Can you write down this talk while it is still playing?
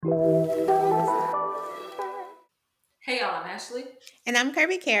Hey y'all, I'm Ashley, And I'm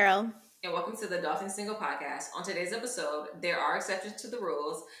Kirby Carroll. and welcome to the Dolphin Single Podcast. On today's episode, there are exceptions to the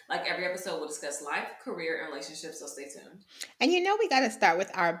rules. Like every episode, we'll discuss life, career, and relationships, so stay tuned. And we got to start with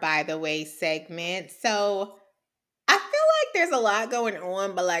our By the Way segment. So I feel like there's a lot going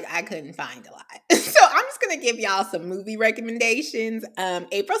on, but like I couldn't find a lot. So I'm just going to give y'all some movie recommendations.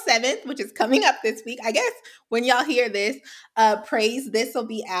 April 7th, which is coming up this week. I guess when y'all hear this, Praise This will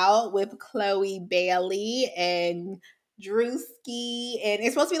be out with Chloe Bailey and Drewski. And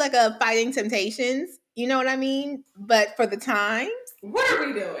it's supposed to be like a Fighting Temptations. You know what I mean? But for the time. What are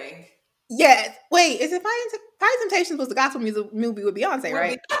we doing? Yes. Wait, is it Fighting Temptations was the gospel music movie with Beyonce, We'll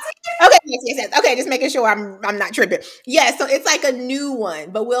right? be- Okay, yes. Okay, just making sure I'm not tripping. Yeah, so it's like a new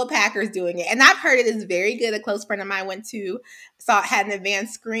one, but Will Packer's doing it, and I've heard it is very good. A close friend of mine went to had an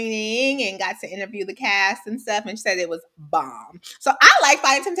advanced screening and got to interview the cast and stuff, and she said it was bomb. So I like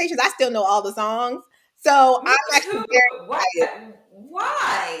Fighting Temptations. I still know all the songs, so Me I'm too. actually very What? excited.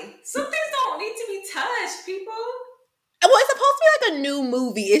 Why? Some things don't need to be touched, people. Well, it's supposed to be like a new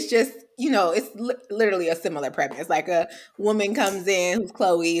movie. It's just, it's literally a similar premise. Like a woman comes in who's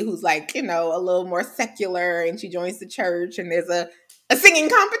Chloe, who's like, a little more secular, and she joins the church, and there's a singing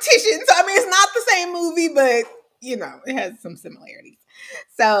competition. So, I mean, it's not the same movie, but, it has some similarities.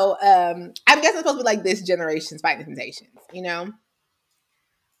 So, I'm guessing it's supposed to be like this generation's Fighting Temptations.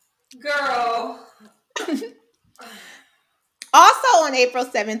 Girl. Also on April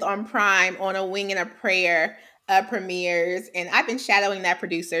 7th on Prime, On a Wing and a Prayer premieres. And I've been shadowing that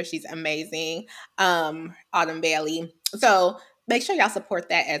producer. She's amazing. Autumn Bailey. So make sure y'all support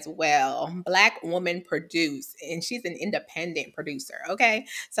that as well. Black woman produced. And she's an independent producer. Okay.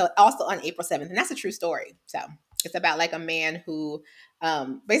 So also on April 7th. And that's a true story. So it's about like a man who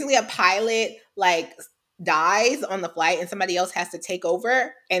basically a pilot like dies on the flight and somebody else has to take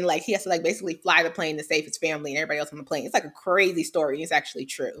over, and like he has to like basically fly the plane to save his family and everybody else on the plane. It's like a crazy story. It's actually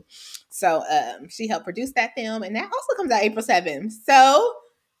true. So she helped produce that film, and that also comes out April 7th. So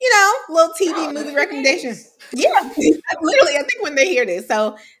little TV Girl, in a movie few recommendation. days. Yeah, literally, I think when they hear this.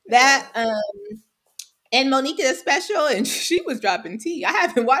 So Yeah. that and Monique did a special, and she was dropping tea. I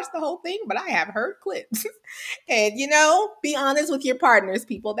haven't watched the whole thing, but I have heard clips. And be honest with your partners,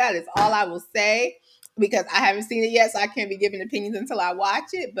 people. That is all I will say, because I haven't seen it yet, so I can't be giving opinions until I watch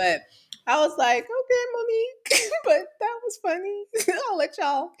it. But I was like, okay, Monique, but that was funny. I'll let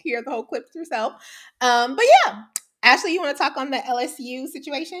y'all hear the whole clips yourself. But yeah, Ashley, you want to talk on the LSU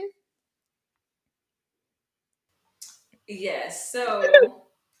situation? Yes. So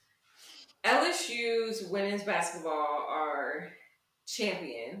LSU's women's basketball are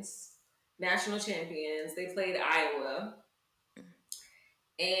champions, national champions. They played Iowa,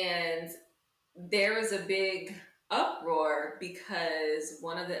 and there was a big uproar because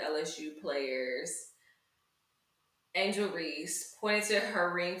one of the LSU players, Angel Reese, pointed to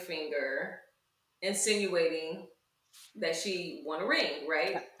her ring finger, insinuating that she won a ring,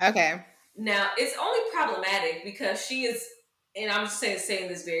 right? Okay. Now, it's only problematic because she is, and I'm just saying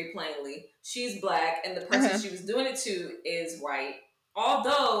this very plainly, she's black, and the person Uh-huh. she was doing it to is white.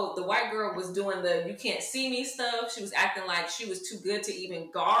 Although the white girl was doing the "you can't see me" stuff, she was acting like she was too good to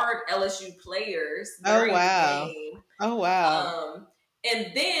even guard LSU players Oh during the wow. game. Oh wow.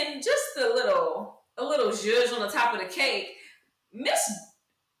 And then just a little zhuzh on the top of the cake. Miss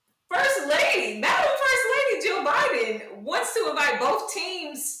First Lady, Madam First Lady Jill Biden wants to invite both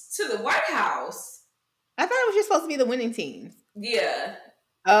teams to the White House. I thought it was just supposed to be the winning teams. Yeah,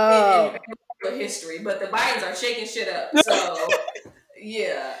 in Oh. history, but the Bidens are shaking shit up. So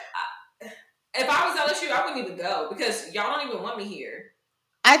yeah, if I was LSU, I wouldn't even go because y'all don't even want me here.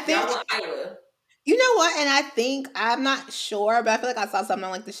 I Y'all think want Iowa. You know what? And I think I'm not sure, but I feel like I saw something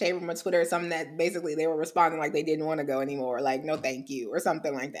on like the Shade Room or Twitter or something that basically they were responding like they didn't want to go anymore, like no thank you or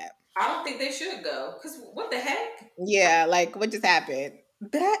something like that. I don't think they should go because what the heck? Yeah, like what just happened?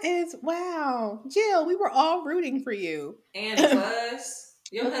 That is wow, Jill. We were all rooting for you. And Buzz,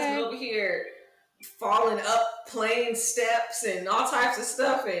 your husband Okay, over here falling up plane steps and all types of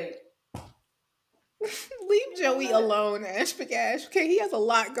stuff, and leave you know Joey what? alone, Ash Bagash. Okay, he has a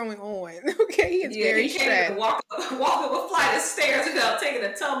lot going on. Okay, he is Yeah, very he can't even stressed. walk up a flight of stairs without taking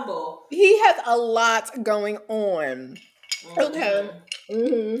a tumble. He has a lot going on. Okay. Mm-mm.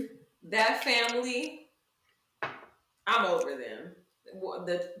 Mm-hmm. That family, I'm over them.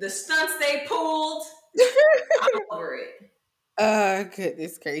 The stunts they pulled, I'm over it.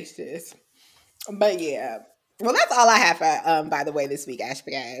 Goodness gracious. But yeah. Well, that's all I have for by the way this week, Ash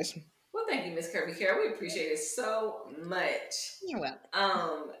Bagash. Well, thank you, Miss Kirby Carroll. We appreciate it so much. You're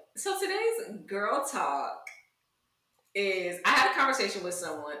welcome. So today's girl talk is I had a conversation with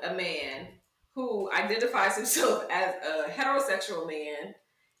someone, a man, who identifies himself as a heterosexual man,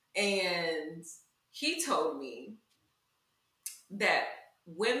 and he told me that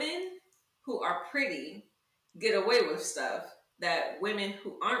women who are pretty get away with stuff that women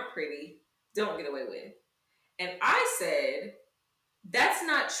who aren't pretty don't get away with. And I said, that's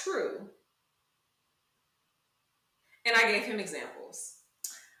not true. And I gave him examples.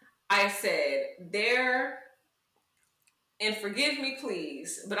 I said, and forgive me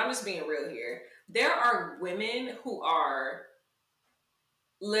please, but I'm just being real here. There are women who are,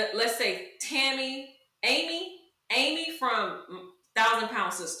 let's say Amy from 1,000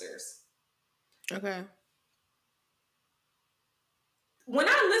 Pound Sisters. Okay. When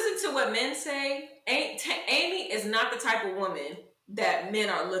I listen to what men say, Amy is not the type of woman that men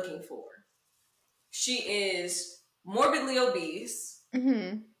are looking for. She is morbidly obese.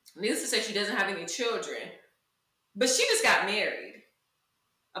 Mm-hmm. Needless to say, she doesn't have any children, but she just got married.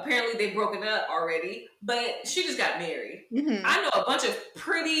 Apparently, they've broken up already, but she just got married. Mm-hmm. I know a bunch of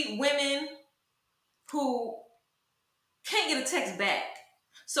pretty women who can't get a text back.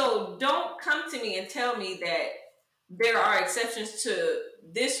 So don't come to me and tell me that there are exceptions to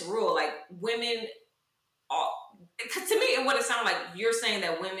this rule. Like women, to me, what it sounds like you're saying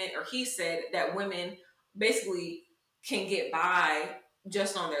that women, or he said that women basically can get by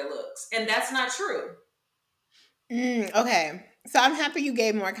just on their looks, and that's not true. Okay. So I'm happy you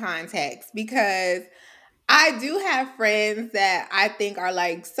gave more context because I do have friends that I think are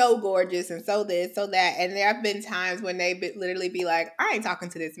like so gorgeous and so this, so that. And there have been times when they literally be like, I ain't talking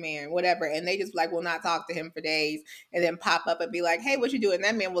to this man, whatever. And they just like will not talk to him for days and then pop up and be like, hey, what you doing?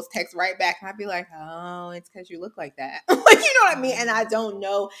 That man will text right back. And I'd be like, oh, it's because you look like that. Like, you know what I mean? And I don't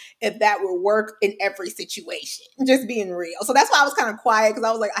know if that will work in every situation, just being real. So that's why I was kind of quiet because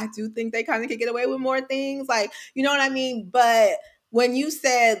I was like, I do think they kind of could get away with more things. Like, you know what I mean? But when you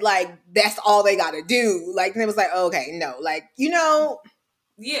said like that's all they got to do, like it was like okay, no, like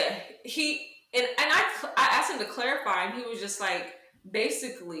yeah, I asked him to clarify, and he was just like,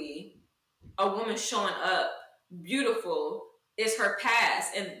 basically, a woman showing up beautiful is her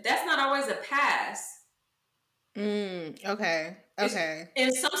pass, and that's not always a pass. Okay.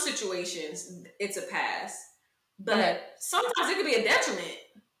 In some situations, it's a pass, but sometimes it could be a detriment.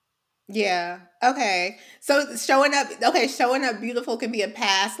 Yeah. Okay. So showing up beautiful can be a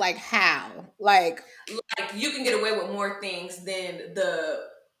pass. Like how? Like you can get away with more things than the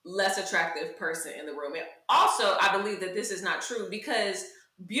less attractive person in the room. And also, I believe that this is not true because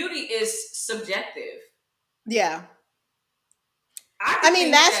beauty is subjective. Yeah. I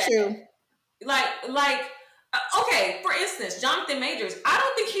mean, that's true. Okay, for instance, Jonathan Majors, I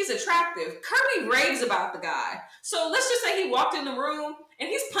don't think he's attractive. Kirby raves about the guy. So let's just say he walked in the room and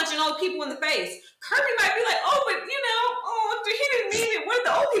he's punching old people in the face. Kirby might be like, oh, but he didn't mean it. What did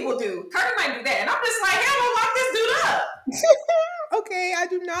the old people do? Kirby might do that. And I'm just like, hell, don't lock this dude up. Okay, I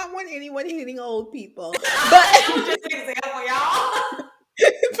do not want anyone hitting old people. But that was just an example, y'all.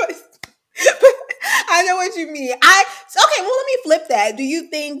 but I know what you mean. Okay, well, let me flip that. Do you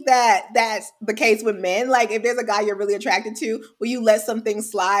think that that's the case with men? Like, if there's a guy you're really attracted to, will you let something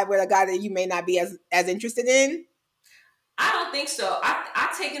slide with a guy that you may not be as interested in? I don't think so.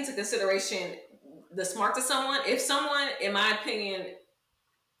 I take into consideration the smarts of someone. If someone, in my opinion,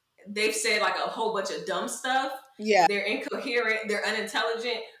 they've said like a whole bunch of dumb stuff, yeah, they're incoherent, they're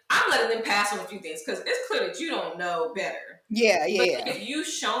unintelligent, I'm letting them pass on a few things because it's clear that you don't know better. Yeah. But if you've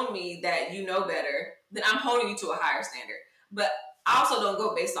shown me that you know better, then I'm holding you to a higher standard. But I also don't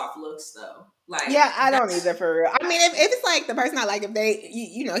go based off looks though. Like, yeah, I don't either for real. I mean, if it's like the person I like, if they,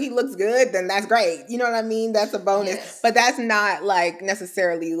 he looks good, then that's great. You know what I mean? That's a bonus. Yes. But that's not like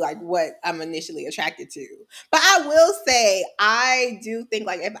necessarily like what I'm initially attracted to. But I will say, I do think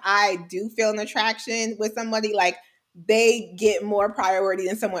like if I do feel an attraction with somebody, like they get more priority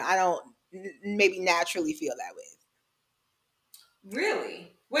than someone I don't maybe naturally feel that with.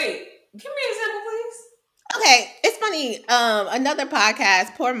 Really? Wait, give me an example, please. Okay, it's funny. Another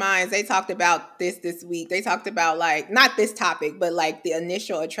podcast, Poor Minds, they talked about this week. They talked about like not this topic, but like the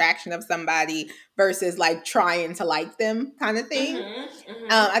initial attraction of somebody versus like trying to like them kind of thing.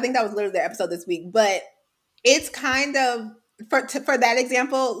 I think that was literally the episode this week. But it's kind of for that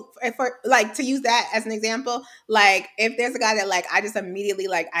example, for like to use that as an example, like if there's a guy that like I just immediately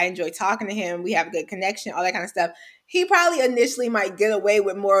like I enjoy talking to him, we have a good connection, all that kind of stuff. He probably initially might get away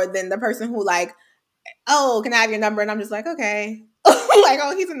with more than the person who like, oh, can I have your number? And I'm just like, okay. Like,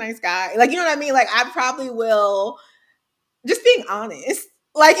 oh, he's a nice guy. Like, you know what I mean? Like, I probably will, just being honest.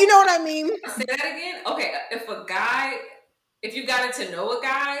 Like, you know what I mean? Say that again? Okay, if you gotten to know a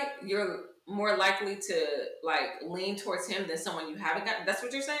guy, you're more likely to like lean towards him than someone you haven't got. That's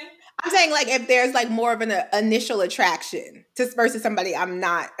what you're saying? I'm saying like if there's like more of an initial attraction to versus somebody I'm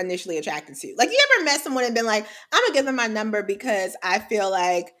not initially attracted to. Like you ever met someone and been like, I'm gonna give them my number because I feel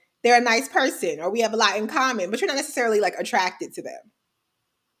like they're a nice person or we have a lot in common, but you're not necessarily like attracted to them.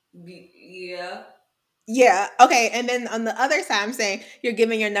 Yeah. Yeah. Okay. And then on the other side, I'm saying you're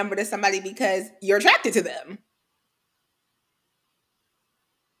giving your number to somebody because you're attracted to them.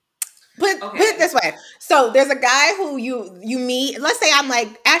 Put it this way. So there's a guy who you meet. Let's say I'm like,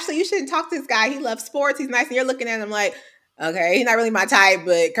 Ashley, you shouldn't talk to this guy. He loves sports. He's nice. And you're looking at him like, okay, he's not really my type,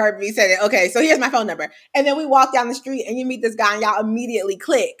 but Kirby said it. Okay, so here's my phone number. And then we walk down the street and you meet this guy and y'all immediately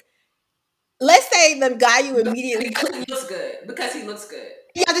click. Let's say the guy you immediately because he looks good. Because he looks good.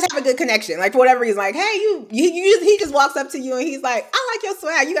 Y'all just have a good connection. Like for whatever reason, like, hey, he just walks up to you and he's like, I like your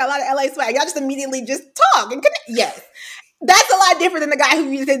swag. You got a lot of LA swag. Y'all just immediately just talk and connect. Yes. That's a lot different than the guy who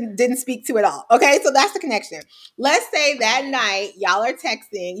you didn't speak to at all. Okay, so that's the connection. Let's say that night y'all are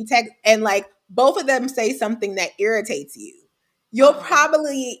texting, you text, and like both of them say something that irritates you. You'll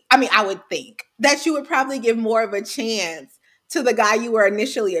probably, I mean, I would think that you would probably give more of a chance to the guy you were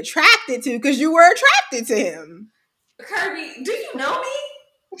initially attracted to because you were attracted to him. Kirby, do you know me?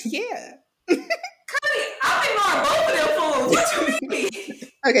 Yeah. Kirby, I'm ignoring both of them fools. What you mean?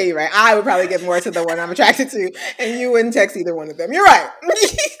 Okay, you're right. I would probably get more to the one I'm attracted to, and you wouldn't text either one of them. You're right.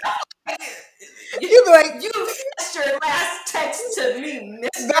 You'd be like, you sent your last text to me,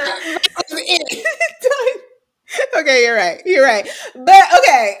 mister. Okay, you're right. You're right. But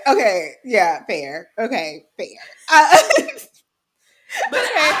okay. Yeah, fair. Okay, fair. But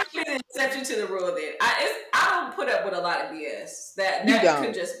I think an exception to the rule then. I don't put up with a lot of BS. That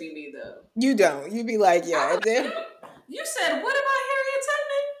could just be me though. You don't. You'd be like, yeah. You said, what about Harriet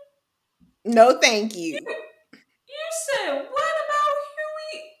Tubman? No, thank you. You said, what about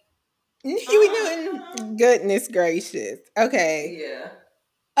Huey? Huey Newton? Goodness gracious. Okay. Yeah.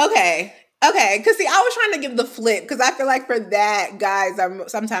 Okay. Because see, I was trying to give the flip because I feel like for that, guys are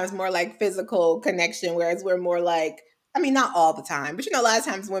sometimes more like physical connection, whereas we're more like, I mean, not all the time, but a lot of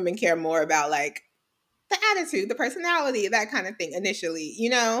times women care more about like the attitude, the personality, that kind of thing initially,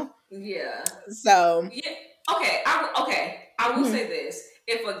 Yeah. So. Yeah. Okay. I will say this.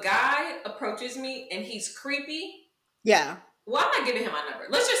 If a guy approaches me and he's creepy. Yeah. Well, I'm not giving him my number.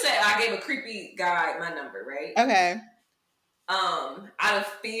 Let's just say I gave a creepy guy my number, right? Okay. Out of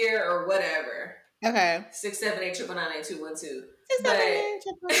fear or whatever. Okay. 678-999-8212.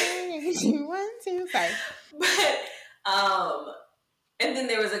 678-999-8212. Sorry. But and then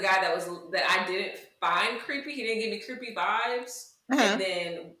there was a guy that I didn't find creepy. He didn't give me creepy vibes. Uh-huh. And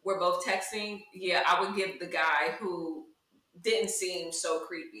then we're both texting. Yeah, I would give the guy who didn't seem so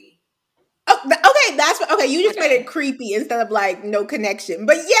creepy. Oh, okay, that's what. Okay, you just made it creepy instead of like no connection.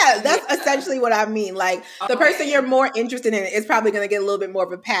 But yeah, that's essentially what I mean. Like the person you're more interested in is probably going to get a little bit more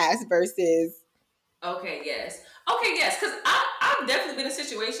of a pass versus. Okay. Yes. Because I've definitely been in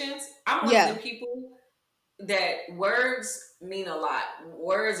situations. I'm one of the people that words mean a lot.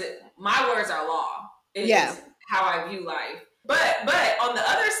 My words are law. It is how I view life. But on the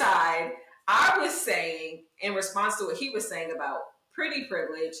other side, I was saying in response to what he was saying about pretty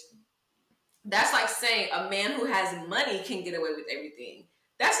privilege. That's like saying a man who has money can get away with everything.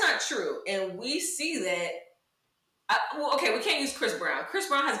 That's not true. And we see that. We can't use Chris Brown. Chris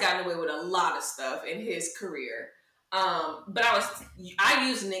Brown has gotten away with a lot of stuff in his career. But I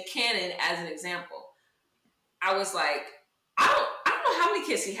used Nick Cannon as an example. I was like, I don't know how many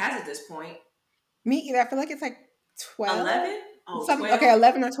kids he has at this point. Me either. I feel like it's like 12. 11? Oh, 12? Okay,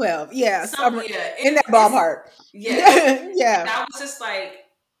 11 or 12. Yeah. In that ballpark. Yeah. Yeah. And I was just like,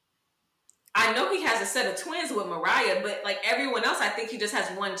 I know he has a set of twins with Mariah, but like everyone else, I think he just has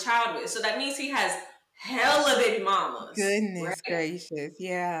one child with. So that means he has hella baby mamas. Goodness gracious.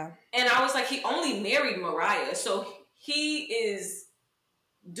 Yeah. And I was like, he only married Mariah. So he is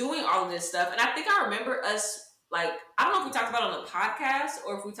doing all of this stuff. And I think I remember us, like, I don't know if we talked about it on the podcast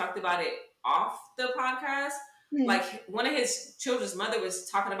or if we talked about it off the podcast. Mm-hmm. Like one of his children's mother was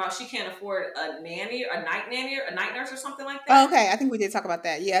talking about she can't afford a nanny, a night nurse or something like that. Oh, okay. I think we did talk about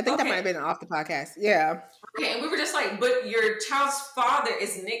that. Yeah, I think that might have been off the podcast. Yeah. Okay, and we were just like, but your child's father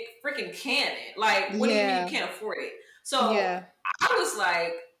is Nick freaking Cannon. Like, what do you mean you can't afford it? So I was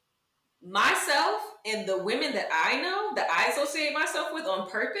like, myself and the women that I know, that I associate myself with on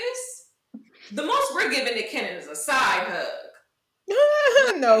purpose, the most we're giving Nick Cannon is a side hug.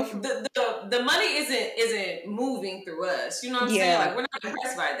 No, the money isn't moving through us. You know what I'm saying? Like we're not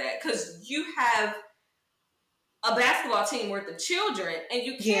impressed by that because you have a basketball team worth of children, and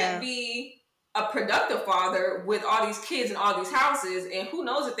you can't be a productive father with all these kids and all these houses, and who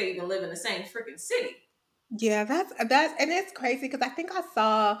knows if they even live in the same freaking city. Yeah, that's and it's crazy because I think I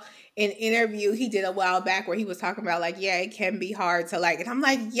saw an interview he did a while back where he was talking about like, yeah, it can be hard to like, and I'm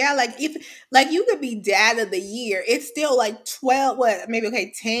like, yeah, like if like you could be dad of the year, it's still like 12, what maybe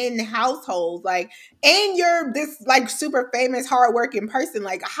okay, 10 households, like, and you're this like super famous, hardworking person.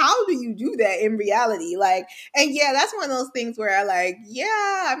 Like, how do you do that in reality? Like, and yeah, that's one of those things where I like, yeah,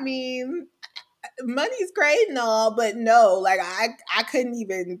 I mean, money's great and all, but no, like I couldn't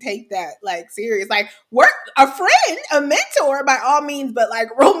even take that like serious. Like work a friend, a mentor by all means, but like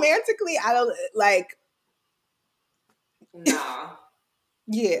romantically, I don't like. Nah,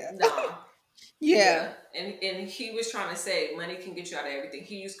 Yeah, nah. yeah. Yeah, and he was trying to say money can get you out of everything.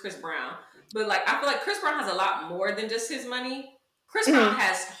 He used Chris Brown, but like I feel like Chris Brown has a lot more than just his money. Chris Brown Mhm.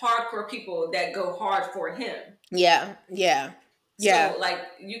 has hardcore people that go hard for him. Yeah, yeah, yeah, So like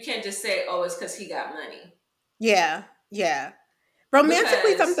you can't just say, "Oh, it's because he got money," yeah, yeah.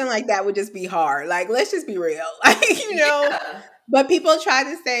 Romantically, something because like that would just be hard. Like, let's just be real. Like, yeah, but people try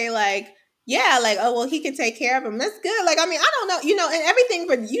to say, like, yeah, like, oh, well, he can take care of him. That's good. Like, I mean, I don't know, and everything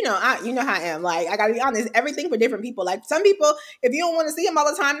for, you know how I am. Like, I gotta be honest, everything for different people. Like, some people, if you don't want to see him all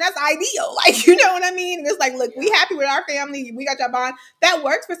the time, that's ideal. Like, you know what I mean? And it's like, look, we yeah, happy with our family. We got your bond. That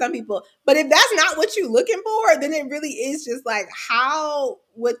works for some people. But if that's not what you're looking for, then it really is just like, how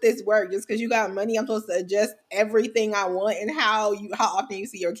would this work? Just because you got money, I'm supposed to adjust everything I want and how often you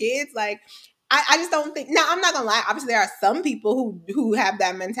see your kids? Like, I just don't think. Now, I'm not gonna lie. Obviously, there are some people who have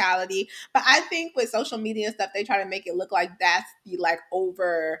that mentality, but I think with social media and stuff, they try to make it look like that's the like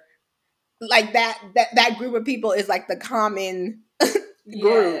over, like that group of people is like the common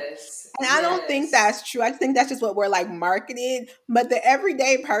group. yes, And I don't think yes, that's true. I think that's just what we're like marketed. But the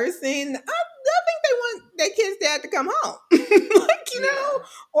everyday person, I think they want their kids' dad to come home, like yeah,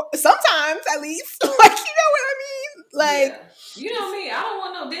 or sometimes at least, like what I mean. Like, yeah. You know me. I don't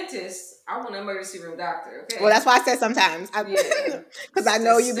want no dentist. I want an emergency room doctor. well, Okay. that's why I said sometimes, Yeah. because I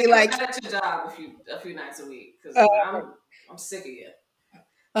know Just you'd stay be like, right at your job a few nights a week because uh, I'm sick of you.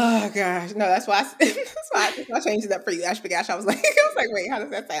 oh gosh, no, that's why that's why I changed it up for you, Ash Gosh. I was like, I was like, wait, how does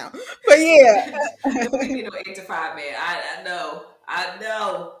that sound? But yeah, Don't give me no 8 to 5, man. I know. I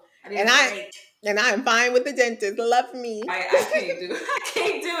know. I need and a I break. and I am fine with the dentist. Love me. I can't do I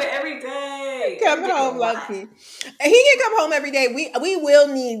can't do it every day. Come Every day is a home, love lot. me. And he can come home every day. We will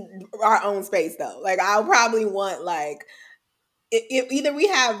need our own space though. Like I'll probably want like if either we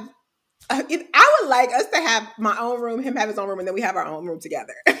have. If, I would like us to have my own room, him have his own room, and then we have our own room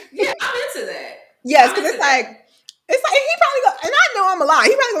together. Yeah, I'm into that. Yes, I'm because into that. it's like he probably go, and I know I'm a lie.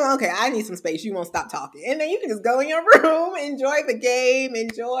 He probably go, okay, I need some space. You won't stop talking, and then you can just go in your room, enjoy the game,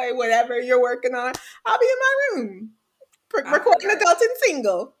 enjoy whatever you're working on. I'll be in my room I feel recording that. adult and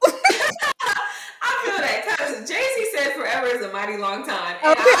single. I feel that because Jay Z said forever is a mighty long time,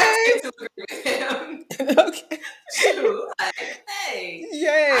 and I Okay, tend to agree with him. okay, Shoot, like, hey, I,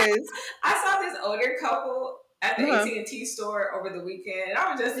 yes. I saw this older couple at the Uh-huh. AT&T store over the weekend, and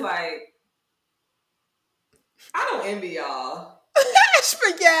I was just like, I don't envy y'all. Gosh,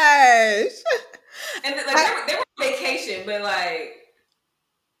 but gosh. And like I, they were on vacation, but like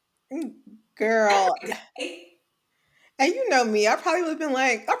girl, every day. and you know me, I probably would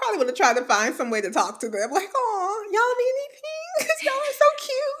have tried to find some way to talk to them. Like, oh, y'all need anything? Y'all are so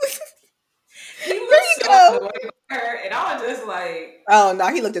cute. He There looked you so go. annoyed by her, and I was just like, Oh no,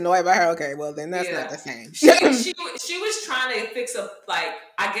 he looked annoyed by her. Okay, well then that's not yeah. the same. She was trying to fix a like.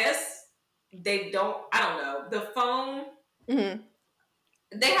 I guess they don't. I don't know the phone. Mhm.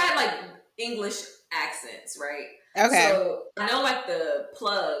 They had like English accents, right? Okay. So I know like the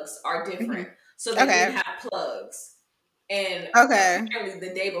plugs are different. Mhm. So they didn't Okay. have plugs. And Okay. apparently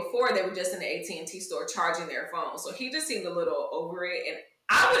the day before they were just in the AT&T store charging their phone. So he just seemed a little over it. And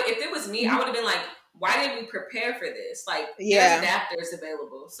I would, if it was me, I Mhm. would have been like, why didn't we prepare for this? Like there's Yeah. adapters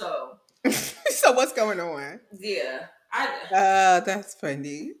available. So So what's going on? yeah, I That's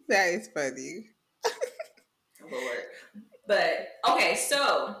funny. That is funny. Lord. But okay,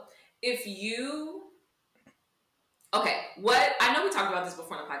 so if you okay, what I know we talked about this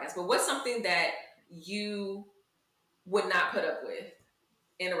before in the podcast, but what's something that you would not put up with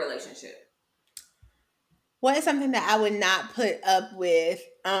in a relationship? What is something that I would not put up with?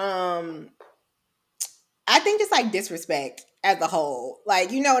 I think just like disrespect as a whole.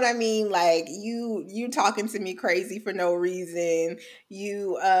 Like, you know what I mean? Like you talking to me crazy for no reason.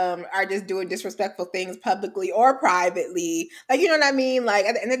 You are just doing disrespectful things publicly or privately. Like, you know what I mean? Like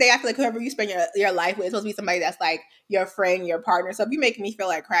at the end of the day, I feel like whoever you spend your life with is supposed to be somebody that's like your friend, your partner. So if you make me feel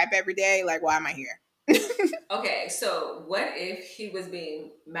like crap every day, like why am I here? Okay, so what if he was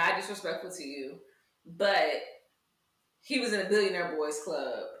being mad disrespectful to you, but he was in a billionaire boys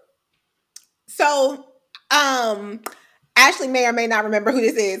club? So, um, Ashley may or may not remember who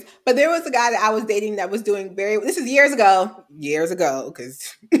this is, but there was a guy that I was dating that was doing this is years ago,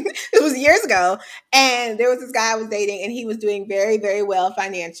 because it was years ago. And there was this guy I was dating, and he was doing very, very well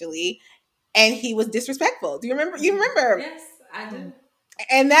financially, and he was disrespectful. Do you remember? You remember? Yes, I do.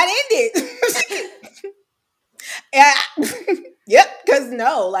 And that ended. Yeah. Yep. Because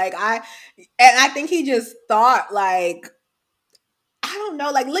no, like I think he just thought like I don't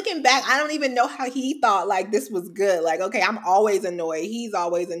know, like looking back, I don't even know how he thought like this was good. Like, okay, I'm always annoyed. He's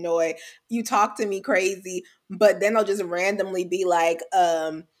always annoyed. You talk to me crazy, but then they'll just randomly be like,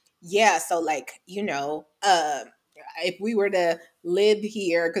 yeah, so like, if we were to live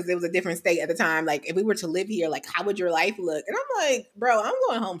here, because it was a different state at the time, like if we were to live here, like how would your life look? And I'm like, bro, I'm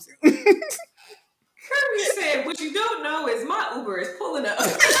going home soon. Kirby said, "What you don't know is my Uber is pulling up."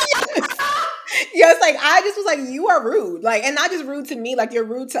 Yeah, it's like I just was like, you are rude, like, and not just rude to me, like you're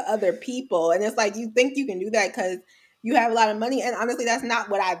rude to other people, and it's like you think you can do that because you have a lot of money, and honestly, that's not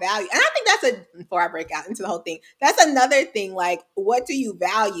what I value. And I think that's before I break out into the whole thing, that's another thing. Like, what do you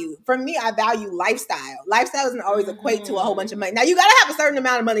value? For me, I value lifestyle. Lifestyle doesn't always equate to a whole bunch of money. Now, you gotta have a certain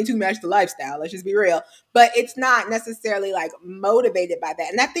amount of money to match the lifestyle. Let's just be real, but it's not necessarily like motivated by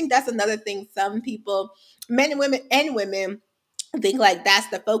that. And I think that's another thing. Some people, men and women think like that's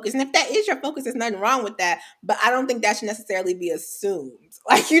the focus. And if that is your focus, there's nothing wrong with that. But I don't think that should necessarily be assumed.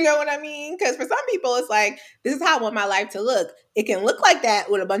 Like, you know what I mean? Because for some people, it's like, this is how I want my life to look. It can look like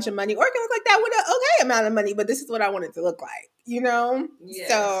that with a bunch of money, or it can look like that with an okay amount of money, but this is what I want it to look like, you know? Yes.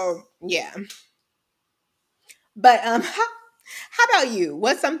 So, yeah. But how about you?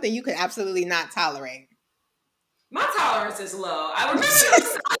 What's something you could absolutely not tolerate? My tolerance is low. I remember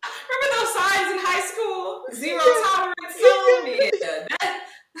those signs in high school? Zero tolerance zone? Yeah, that,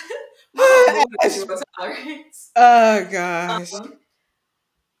 my whole mood is zero tolerance. Oh, gosh.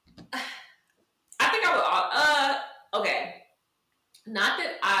 I think I would, okay. Not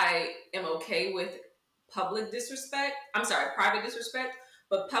that I am okay with public disrespect. I'm sorry, private disrespect,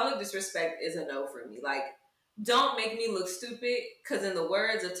 but public disrespect is a no for me. Like, don't make me look stupid, because in the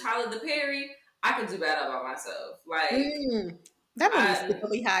words of Tyler the Perry, I can do bad all by myself. Like, that movie's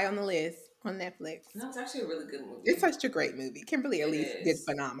really high on the list on Netflix. No, it's actually a really good movie. It's such a great movie. Kimberly Elise did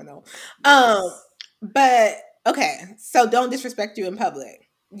phenomenal. Yes. But okay, so don't disrespect you in public.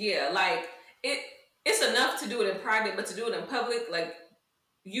 Yeah, like it's enough to do it in private, but to do it in public, like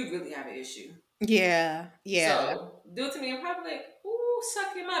you really have an issue. Yeah, yeah. So do it to me in public. Ooh,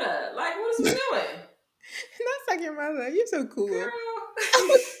 suck your mother. Like, what is we doing? Not suck your mother. You're so cool. Girl.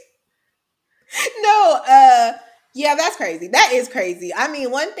 No, yeah, that's crazy. That is crazy. I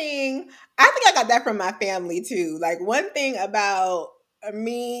mean, one thing, I think I got that from my family too. Like, one thing about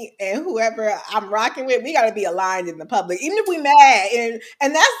me and whoever I'm rocking with, we got to be aligned in the public, even if we mad.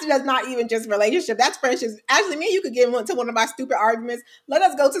 And that's just not even just relationship. That's friendships. Actually, me and you could get into one of our stupid arguments. Let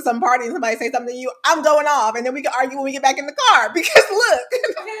us go to some party and somebody say something to you. I'm going off, and then we can argue when we get back in the car. Because look,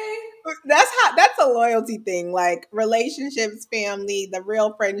 Okay. that's a loyalty thing. Like relationships, family, the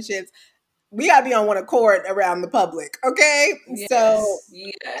real friendships, we gotta be on one accord around the public, okay? Yes, so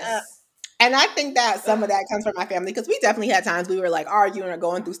yes. And I think that some of that comes from my family, because we definitely had times we were like arguing or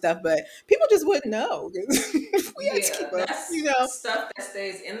going through stuff, but people just wouldn't know. We had to keep up, that's stuff that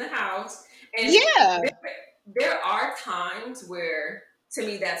stays in the house. And yeah, there are times where to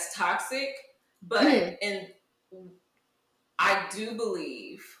me that's toxic, but and I do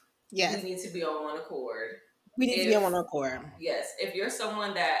believe we need to be on one accord. We need to be on one accord. Yes, if you're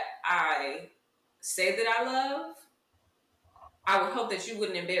someone that I say that I love, I would hope that you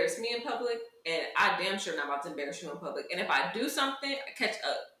wouldn't embarrass me in public, and I damn sure not about to embarrass you in public. And if I do something, catch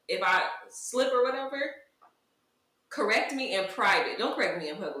up. If I slip or whatever, correct me in private. Don't correct me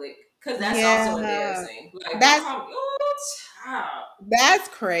in public, because that's also embarrassing. Like, that's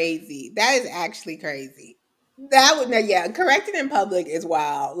crazy. That is actually crazy. That would correcting in public is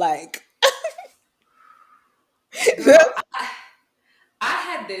wild. Like, girl, I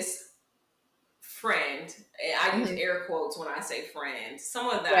had this friend, and I use air quotes when I say friend,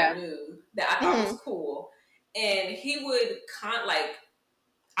 someone that I knew that I thought was cool, and he would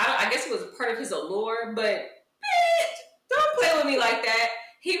I guess it was part of his allure, but bitch, don't play with me like that.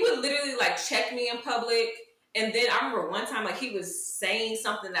 He would literally like check me in public, and then I remember one time like he was saying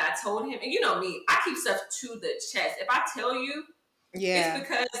something that I told him, and you know me, I keep stuff to the chest. If I tell you, it's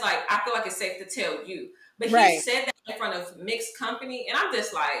because like I feel like it's safe to tell you. But he said that in front of mixed company, and I'm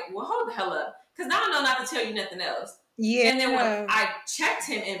just like, well, hold the hell up. Because now I know not to tell you nothing else. Yeah. And then when I checked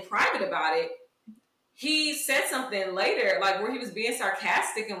him in private about it, he said something later, like where he was being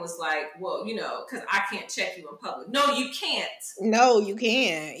sarcastic and was like, well, because I can't check you in public. No, you can't. No, you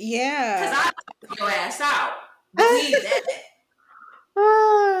can't. Yeah. Because I knock your ass out. Believe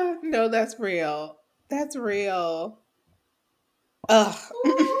that. No, that's real. That's real. Ugh.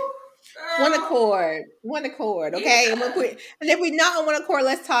 One accord, okay. Yeah. And if we're not on one accord,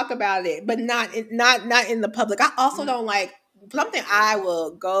 let's talk about it, but not in the public. I also don't like something. I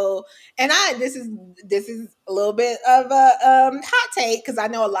will go, and this is a little bit of a hot take because I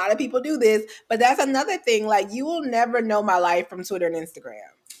know a lot of people do this, but that's another thing. Like, you will never know my life from Twitter and Instagram.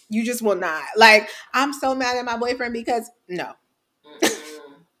 You just will not. Like, I'm so mad at my boyfriend because no.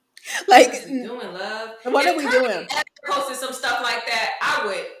 Like, what are we doing, love? What are we doing? If posted some stuff like that, I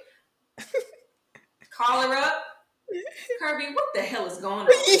would call her up. Kirby, what the hell is going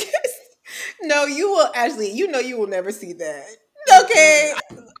on? Yes. No, you will actually. You will never see that. Okay.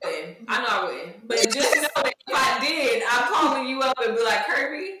 I know I wouldn't. But just know that if I did, I'm calling you up and be like,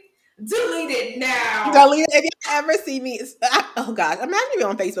 Kirby, delete it now. Delete it. If you ever see me, oh gosh, imagine me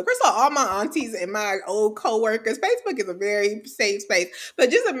on Facebook. First of all my aunties and my old co-workers, Facebook is a very safe space. But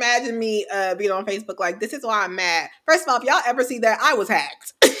just imagine me being on Facebook like, this is why I'm mad. First of all, if y'all ever see that, I was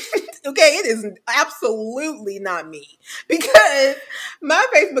hacked. Okay, it is absolutely not me because my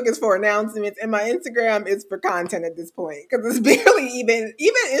Facebook is for announcements and my Instagram is for content at this point because it's barely even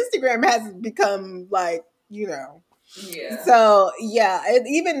Instagram has become like, Yeah. So yeah,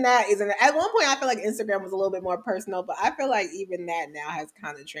 even that isn't. At one point, I feel like Instagram was a little bit more personal, but I feel like even that now has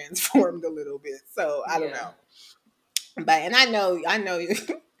kind of transformed a little bit. So I don't know. But and I know you. I know we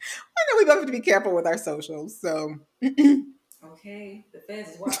both have to be careful with our socials. So. Okay, the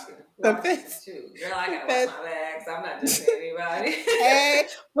feds is watching. The feds too. Girl, I gotta watch my bags. I'm not just anybody. Hey,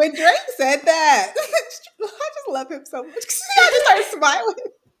 when Drake said that, I just love him so much. I just started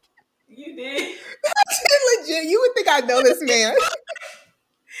smiling. You did. Legit. You would think I know this man.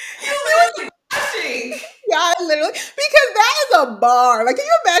 You literally blushing. Yeah, I literally, because that is a bar. Like, can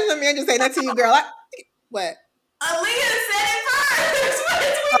you imagine a man just saying that to you, girl? What? Aaliyah said it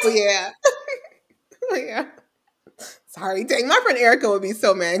first. Oh yeah. Oh yeah. Sorry, dang, my friend Erica would be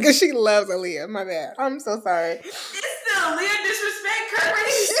so mad because she loves Aaliyah. My bad. I'm so sorry. It's the Aaliyah disrespect,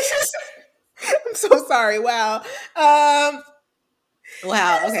 Kirby. I'm so sorry. Wow.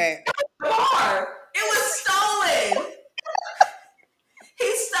 Wow. Okay. Bar. It was stolen.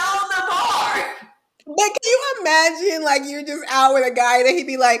 He stole the bar. But can you imagine, like, you're just out with a guy and he'd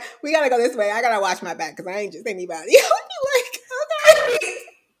be like, "We gotta go this way. I gotta watch my back because I ain't just anybody." I'd be like, "Okay."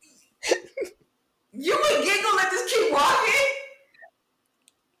 You would giggle and just keep walking?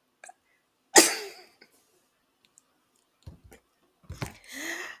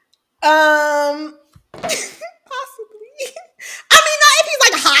 Possibly. I mean, not if he's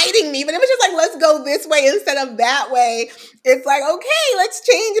like hiding me, but it was just like, let's go this way instead of that way. It's like, okay, let's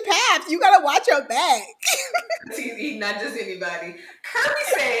change paths. You gotta watch your back. He's not just anybody. Kirby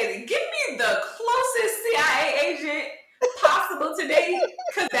said, "Give me the closest CIA agent possible today,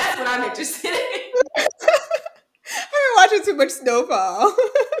 because that's what I'm interested in." I've been watching too much Snowfall.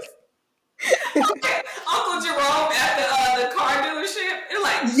 Okay. Uncle Jerome at the car dealership. It's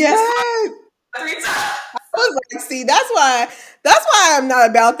like, yes, 3 times. I was like, see, that's why I'm not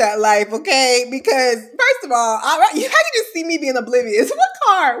about that life, okay? Because first of all, you can just see me being oblivious. What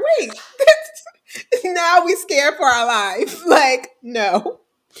car? Wait, now we scared for our life. Like, no,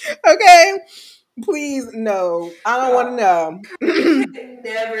 okay. Please, no. I don't want to know.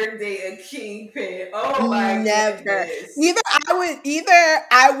 Never date a kingpin. Oh my goodness. Either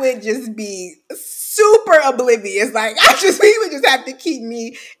I would just be super oblivious. Like, he would just have to keep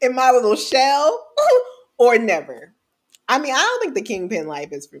me in my little shell or never. I mean, I don't think the kingpin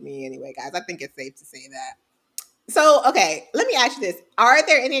life is for me anyway, guys. I think it's safe to say that. So, okay, let me ask you this. Are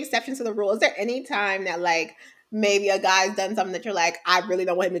there any exceptions to the rule? Is there any time that, like, maybe a guy's done something that you're like, I really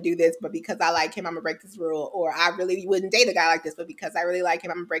don't want him to do this, but because I like him, I'm gonna break this rule? Or I really wouldn't date a guy like this, but because I really like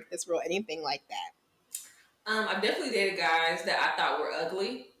him, I'm gonna break this rule? Anything like that? I've definitely dated guys that I thought were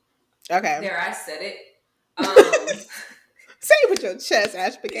ugly. Okay. There, I said it. Say it with your chest,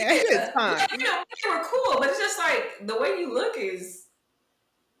 Ashby. Yeah. It's fine. Yeah, they were cool, but it's just like the way you look is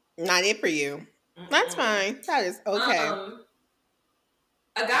not it for you. That's fine. That is okay.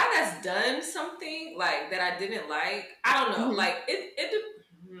 A guy that's done something like that I didn't like, I don't know. Mm-hmm. Like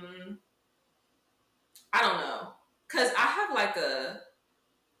I don't know, cause I have like a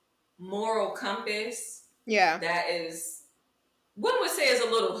moral compass. Yeah, that is, one would say, is a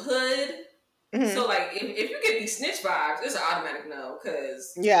little hood. Mm-hmm. So like, if you get these snitch vibes, it's an automatic no.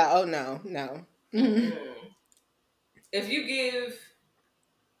 Cause oh no. Mm-hmm. If you give,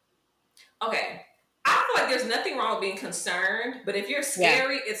 okay, I there's nothing wrong with being concerned, but if you're Yeah.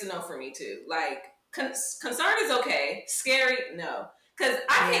 scary, it's a no for me too. Like concern is okay, scary no, because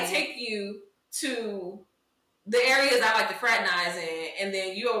I can't Yeah. take you to the areas I like to fraternize in, and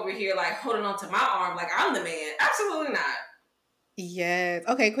then you over here like holding on to my arm like I'm the man. Absolutely not. Yes.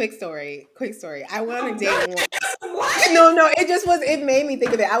 Okay, quick story. Quick story. I went on a Oh, date once. what? No, it just was, it made me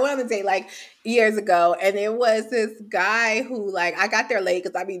think of it. I went on a date like years ago, and it was this guy who, like, I got there late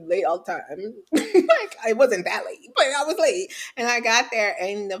because I be late all the time. Like, it wasn't that late, but I was late. And I got there,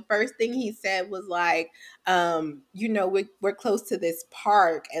 and the first thing he said was like, we're close to this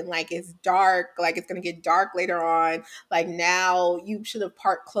park, and like it's dark, like it's gonna get dark later on. Like, now you should have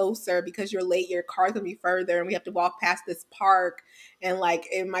parked closer because you're late, your car's gonna be further, and we have to walk past this park, and like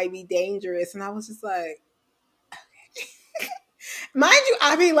it might be dangerous. And I was just like, mind you,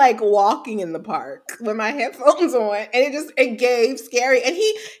 I be like walking in the park with my headphones on, and it gave scary. And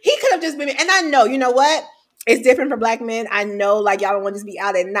he could have just been. And I know, you know what? It's different for black men. I know, like, y'all don't want to just be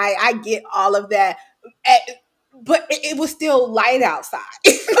out at night. I get all of that. But it was still light outside.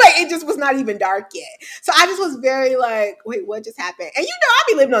 Like, it just was not even dark yet. So I just was very like, wait, what just happened? And I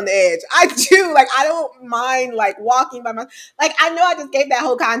be living on the edge. I do. Like, I don't mind like walking by myself. Like, I know I just gave that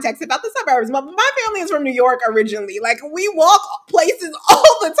whole context about the suburbs. My family is from New York originally. Like, we walk places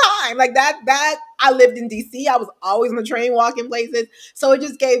all the time. Like that I lived in DC. I was always on the train walking places. So it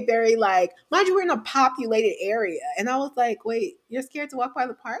just gave very like, mind you, we're in a populated area. And I was like, wait, you're scared to walk by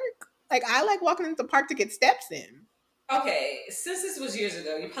the park? Like, I like walking into the park to get steps in. Okay, since this was years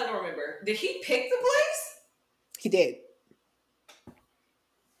ago, you probably don't remember. Did he pick the place? He did.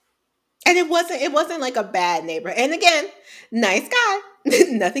 And it wasn't like a bad neighbor. And again, nice guy.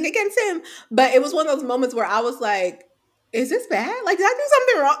 Nothing against him. But it was one of those moments where I was like, is this bad? Like, did I do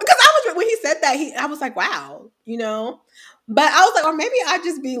something wrong? Because when he said that, I was like, wow. But I was like, or maybe I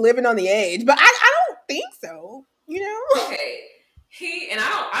just be living on the edge. But I don't think so. Okay.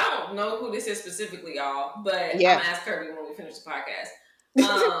 I don't know who this is specifically, y'all, but I'm Yeah. gonna ask Kirby when we finish the podcast.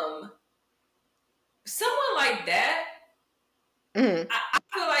 Someone like that, I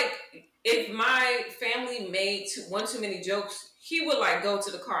feel like if my family made one too many jokes, he would like go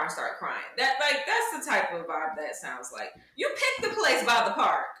to the car and start crying. That's the type of vibe that sounds like. You picked the place by the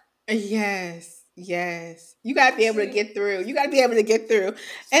park. Yes. You gotta be able to get through. And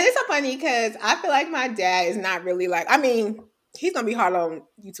it's so funny because I feel like my dad is not really like, I mean, he's gonna be hard on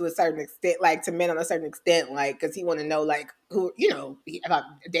you to a certain extent, like to men on a certain extent, like because he want to know like who about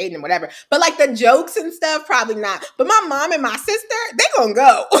dating and whatever. But like the jokes and stuff, probably not. But my mom and my sister, they gonna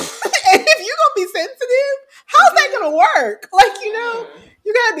go. And if you gonna be sensitive, how's that gonna work? Like you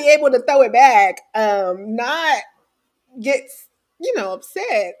gotta be able to throw it back, not get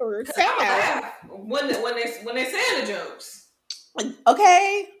upset or sad. When they say the jokes.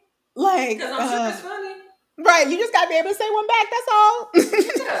 Okay, like because I'm sure it's funny. Right, you just gotta be able to say one back. That's all.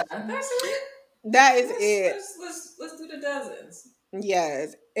 Yeah, that's it. That is it. Let's do the dozens.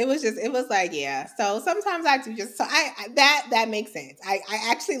 Yes, it was like, yeah. So sometimes I do just that makes sense. I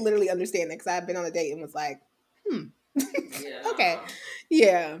actually literally understand that because I've been on a date and was like, Yeah. Okay,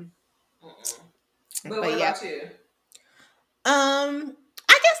 yeah. But what about you? I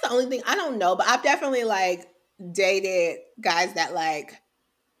guess the only thing I don't know, but I've definitely like dated guys that like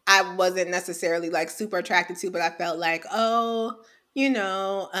I wasn't necessarily like super attracted to, but I felt like,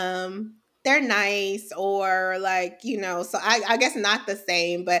 they're nice or like, so I guess not the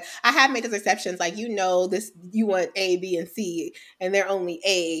same, but I have made those exceptions. Like, this, you want A, B, and C, and they're only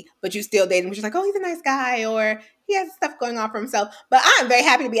A, but you still date him, which is like, oh, he's a nice guy, or he has stuff going on for himself. But I'm very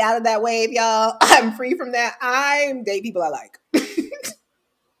happy to be out of that wave, y'all. I'm free from that. I date people I like.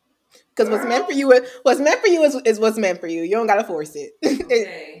 Because what's meant for you is what's meant for you. You don't gotta force it.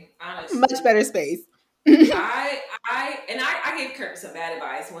 Okay, honestly, much better space. I gave Kurt some bad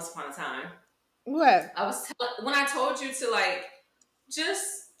advice once upon a time. What? When I told you to like just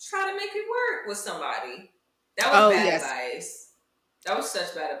try to make it work with somebody. That was bad advice. That was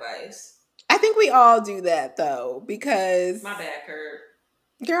such bad advice. I think we all do that though, because my bad, Kurt.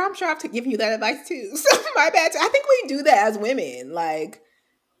 Girl, I'm sure I've given you that advice too. So my bad too. I think we do that as women. Like,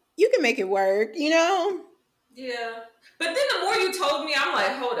 you can make it work, Yeah. But then the more you told me, I'm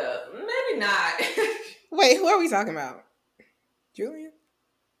like, hold up. Maybe not. Wait, who are we talking about? Julian?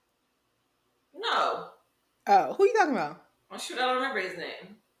 No. Oh, who are you talking about? Oh, shoot, I don't remember his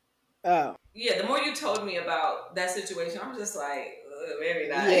name. Oh. Yeah, the more you told me about that situation, I'm just like, maybe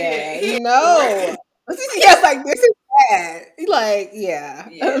not. Yeah, no. Yes, like, this is bad. Like, yeah.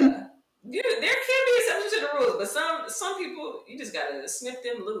 Yeah. There can be exceptions to the rules, but some people, you just gotta snip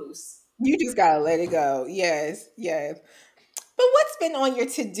them loose. You just gotta let it go. Yes. But what's been on your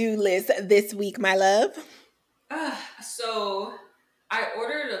to-do list this week, my love? So I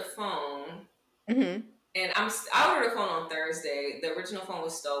ordered a phone, Mm-hmm. and I ordered a phone on Thursday. The original phone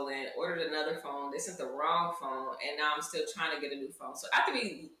was stolen. Ordered another phone. They sent the wrong phone, and now I'm still trying to get a new phone. So after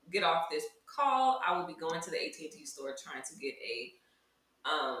we get off this call, I will be going to the AT&T store trying to get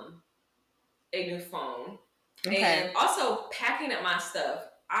um a new phone, Okay. and also packing up my stuff.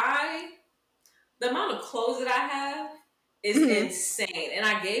 I The amount of clothes that I have is Mm-hmm. insane. And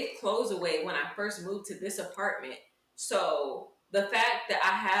I gave clothes away when I first moved to this apartment. So the fact that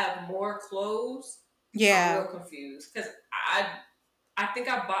I have more clothes, I'm real Yeah. confused. Because I think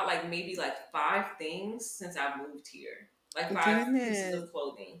I bought like maybe like five things since I moved here. Like five pieces Goodness. of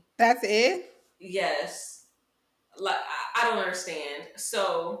clothing. That's it? Yes. Like I don't understand.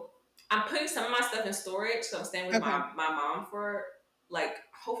 So I'm putting some of my stuff in storage. So I'm staying with Okay. my mom for like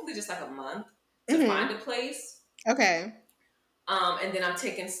hopefully just like a month to find Mm-hmm. a place. Okay. And then I'm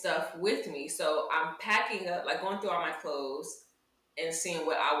taking stuff with me. So I'm packing up, like going through all my clothes and seeing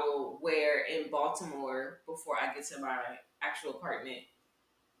what I will wear in Baltimore before I get to my actual apartment.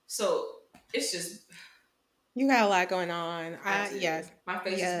 So it's just, You got a lot going on. I do. Yes. My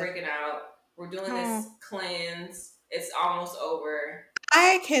face is Yes. breaking out. We're doing this Oh. cleanse. It's almost over.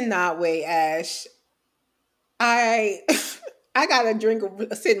 I cannot wait, Ash. I I got a drink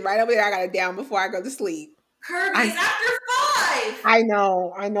sitting right over there. I got it down before I go to sleep. Kirby, I it's after 5. I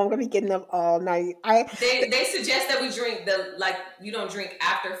know. I know. I'm gonna be getting up all night. They suggest that we drink you don't drink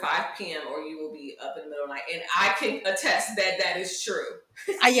after 5 p.m. or you will be up in the middle of the night, and I can attest that that is true.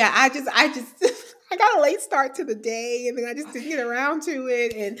 Yeah. I just I got a late start to the day, and then I just didn't get around to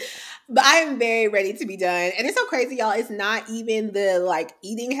it. But I am very ready to be done. And it's so crazy, y'all. It's not even the like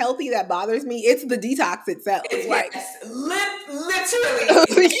eating healthy that bothers me. It's the detox itself. It's Like yes,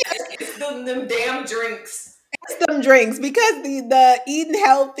 literally, yes, it's them damn drinks. some drinks because the eating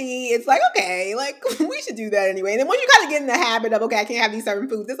healthy, it's like, okay, like we should do that anyway. And then once you kind of get in the habit of, okay, I can't have these certain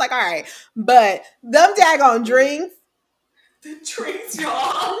foods, it's like, all right. But them daggone drinks. The drinks,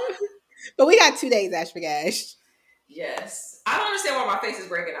 y'all. But we got 2 days, Ash Bagash. Yes, I don't understand why my face is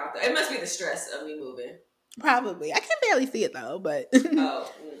breaking out. Though it must be the stress of me moving. Probably. I can barely see it though, but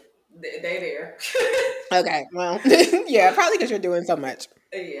Oh, they there. okay. Well, yeah, probably because you're doing so much.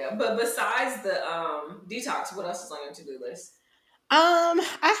 Yeah, but besides the detox, what else is on your to do list? I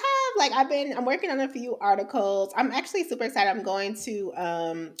have like I'm working on a few articles. I'm actually super excited. I'm going to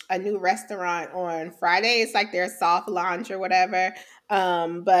a new restaurant on Friday. It's like their soft launch or whatever.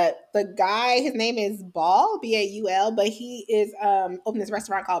 But the guy, his name is Ball, Baul, but he is opened this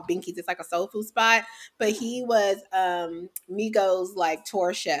restaurant called Binky's. It's like a soul food spot. But he was Migo's like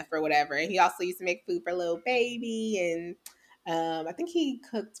tour chef or whatever. And he also used to make food for Little Baby and I think he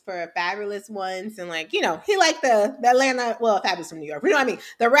cooked for Fabulous once, and like he like the Atlanta, well, Fabulous from New York. You know what I mean?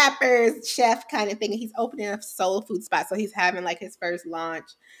 The rappers, chef kind of thing. And he's opening a soul food spot, so he's having like his first launch.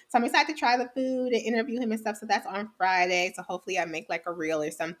 So I'm excited to try the food and interview him and stuff. So that's on Friday. So hopefully I make like a reel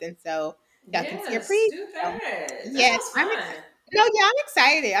or something, so y'all can see a Yes, preview. do So, that. That yes, sounds I'm fun. excited. No, yeah, I'm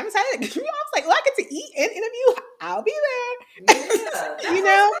excited. I'm excited. I was like, well, I get to eat and interview. I'll be there. Yeah, you that's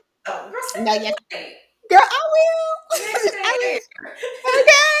know? what's up. Girl, send No, me yes, a plate. girl, I will. Next I will. day.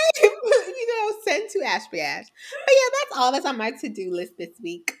 Okay. Send to Ashby Ash. But yeah, that's all that's on my to-do list this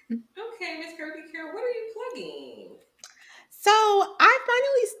week. Okay, Miss Kirby Carol, what are you plugging? So I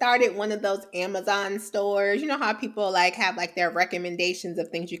finally started one of those Amazon stores. You know how people like have like their recommendations of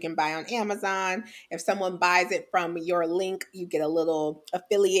things you can buy on Amazon. If someone buys it from your link, you get a little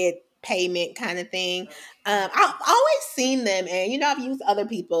affiliate payment kind of thing. I've always seen them, and I've used other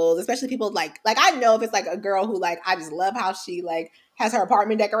people's, especially people like I know if it's like a girl who like I just love how she like has her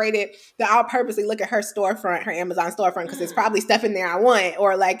apartment decorated, then I'll purposely look at her storefront, her Amazon storefront, because there's Mm. probably stuff in there I want.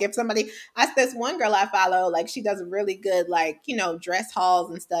 Or like if somebody this one girl I follow, like she does really good, like dress hauls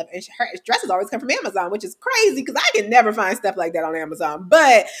and stuff, and her dresses always come from Amazon, which is crazy because I can never find stuff like that on Amazon.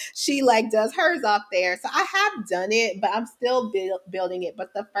 But she like does hers off there, so I have done it, but I'm still building it.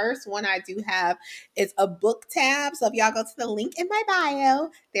 But the first one I do have is a book tab. So if y'all go to the link in my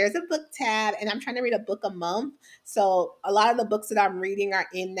bio, there's a book tab, and I'm trying to read a book a month. So a lot of the books that I'm reading are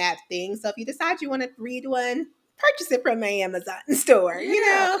in that thing. So if you decide you want to read one, purchase it from my Amazon store.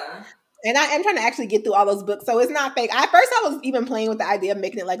 Yeah. And I am trying to actually get through all those books. So it's not fake. At first I was even playing with the idea of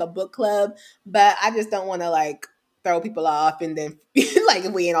making it like a book club, but I just don't want to like throw people off and then like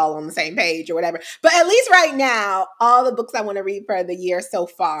if we ain't all on the same page or whatever. But at least right now, all the books I want to read for the year so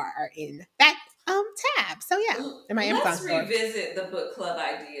far are in that tab. So yeah, in my Amazon Let's store. revisit the book club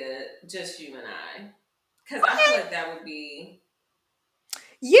idea, just you and I. Because I feel Okay. like that would be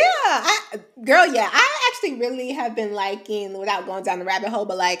Yeah, I actually really have been liking, without going down the rabbit hole,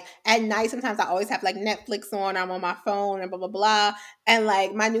 but like at night, sometimes I always have like Netflix on, I'm on my phone and blah, blah, blah. And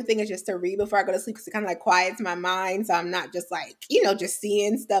like my new thing is just to read before I go to sleep because it kind of like quiets my mind. So I'm not just like, just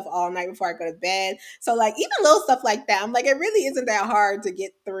seeing stuff all night before I go to bed. So like even little stuff like that, I'm like, it really isn't that hard to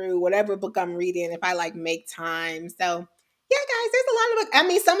get through whatever book I'm reading if I like make time. So yeah, guys, there's a lot of books. I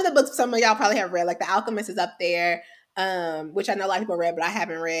mean, some of the books some of y'all probably have read, like The Alchemist is up there, which I know a lot of people read, but I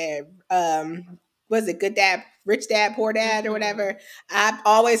haven't read. Was it Good Dad, Rich Dad, Poor Dad, or Mm-hmm. whatever? I've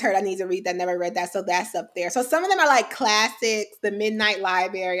always heard I need to read that. Never read that, so that's up there. So some of them are like classics. The Midnight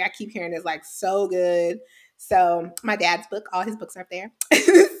Library, I keep hearing is like so good. So my dad's book, all his books are up there.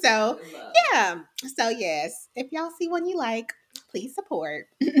 So Love. yeah. So yes, if y'all see one you like, please support.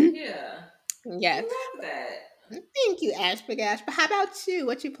 Yeah. Yes. Love that. Thank you, Ash Bagash. But how about you?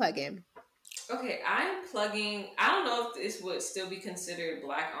 What you plug in? Okay, I'm plugging. I don't know if this would still be considered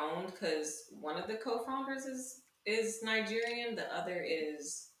black owned because one of the co-founders is Nigerian. The other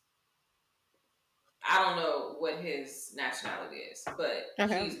is, I don't know what his nationality is, but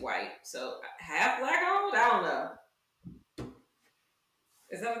Okay. he's white. So half black owned. I don't know.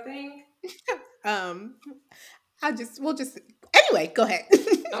 Is that a thing? Um, we'll just anyway, go ahead.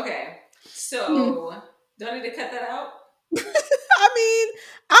 Okay. So do I need to cut that out? I mean,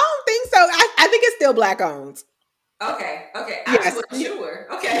 I don't think so. I think it's still black owned. Okay. Okay. I just Yes. wasn't sure.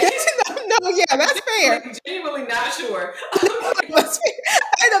 Okay. Yes. No, yeah, that's fair. Genuinely not sure. That's fair.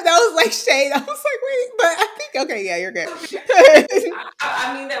 I know that was like shade. I was like, wait, but I think okay, yeah, you're good. Okay.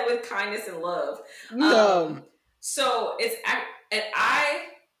 I mean that with kindness and love. No. So and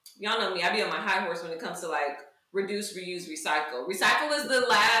y'all know me. I be on my high horse when it comes to like reduce, reuse, recycle. Recycle is the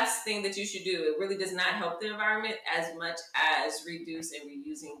last thing that you should do. It really does not help the environment as much as reduce and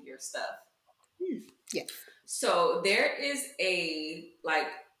reusing your stuff. Yes. So there is a like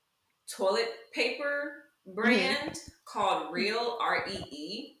toilet paper brand called Real,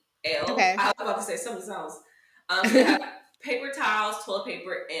 REEL. Okay. I was about to say something else. They have paper towels, toilet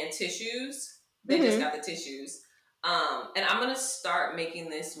paper, and tissues. They just got the tissues. And I'm gonna start making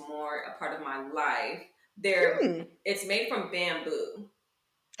this more a part of my life. It's made from bamboo.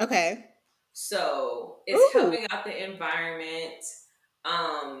 Okay. So it's Ooh. helping out the environment.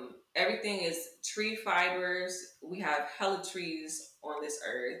 Everything is tree fibers. We have hella trees on this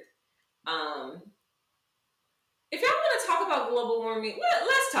earth. Um, if y'all want to talk about global warming,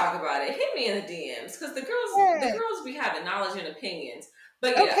 let's talk about it. Hit me in the DMs because the Yeah. girls be having knowledge and opinions.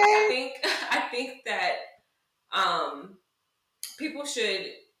 But yeah, I Okay. think I think that people should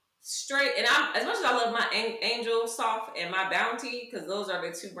straight and I'm as much as I love my Angel Soft and my Bounty because those are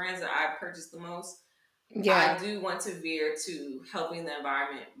the two brands that I purchase the most. I Yeah. do want to veer to helping the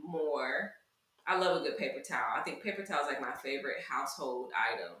environment more. I love a good paper towel. I think paper towel is like my favorite household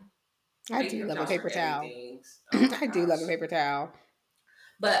item. I I use do paper love a towels for paper towel. everything. Oh my I do love gosh. a paper towel.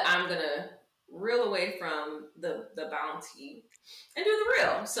 But I'm gonna reel away from the bounty and do the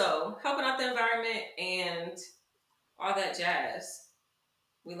real. So helping out the environment and all that jazz.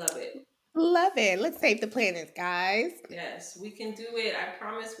 We love it. Love it. Let's save the planet, guys. Yes, we can do it. I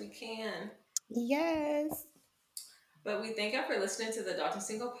promise we can. Yes. But we thank you for listening to the Dalton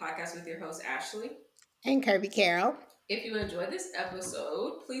Single podcast with your host, Ashley. And Kirby Carol. If you enjoyed this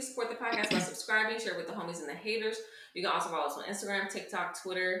episode, please support the podcast by subscribing, share with the homies and the haters. You can also follow us on Instagram, TikTok,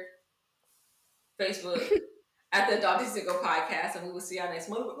 Twitter, Facebook at the Dalton Single podcast. And we will see y'all next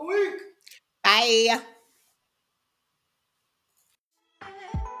motherfucking week. Bye.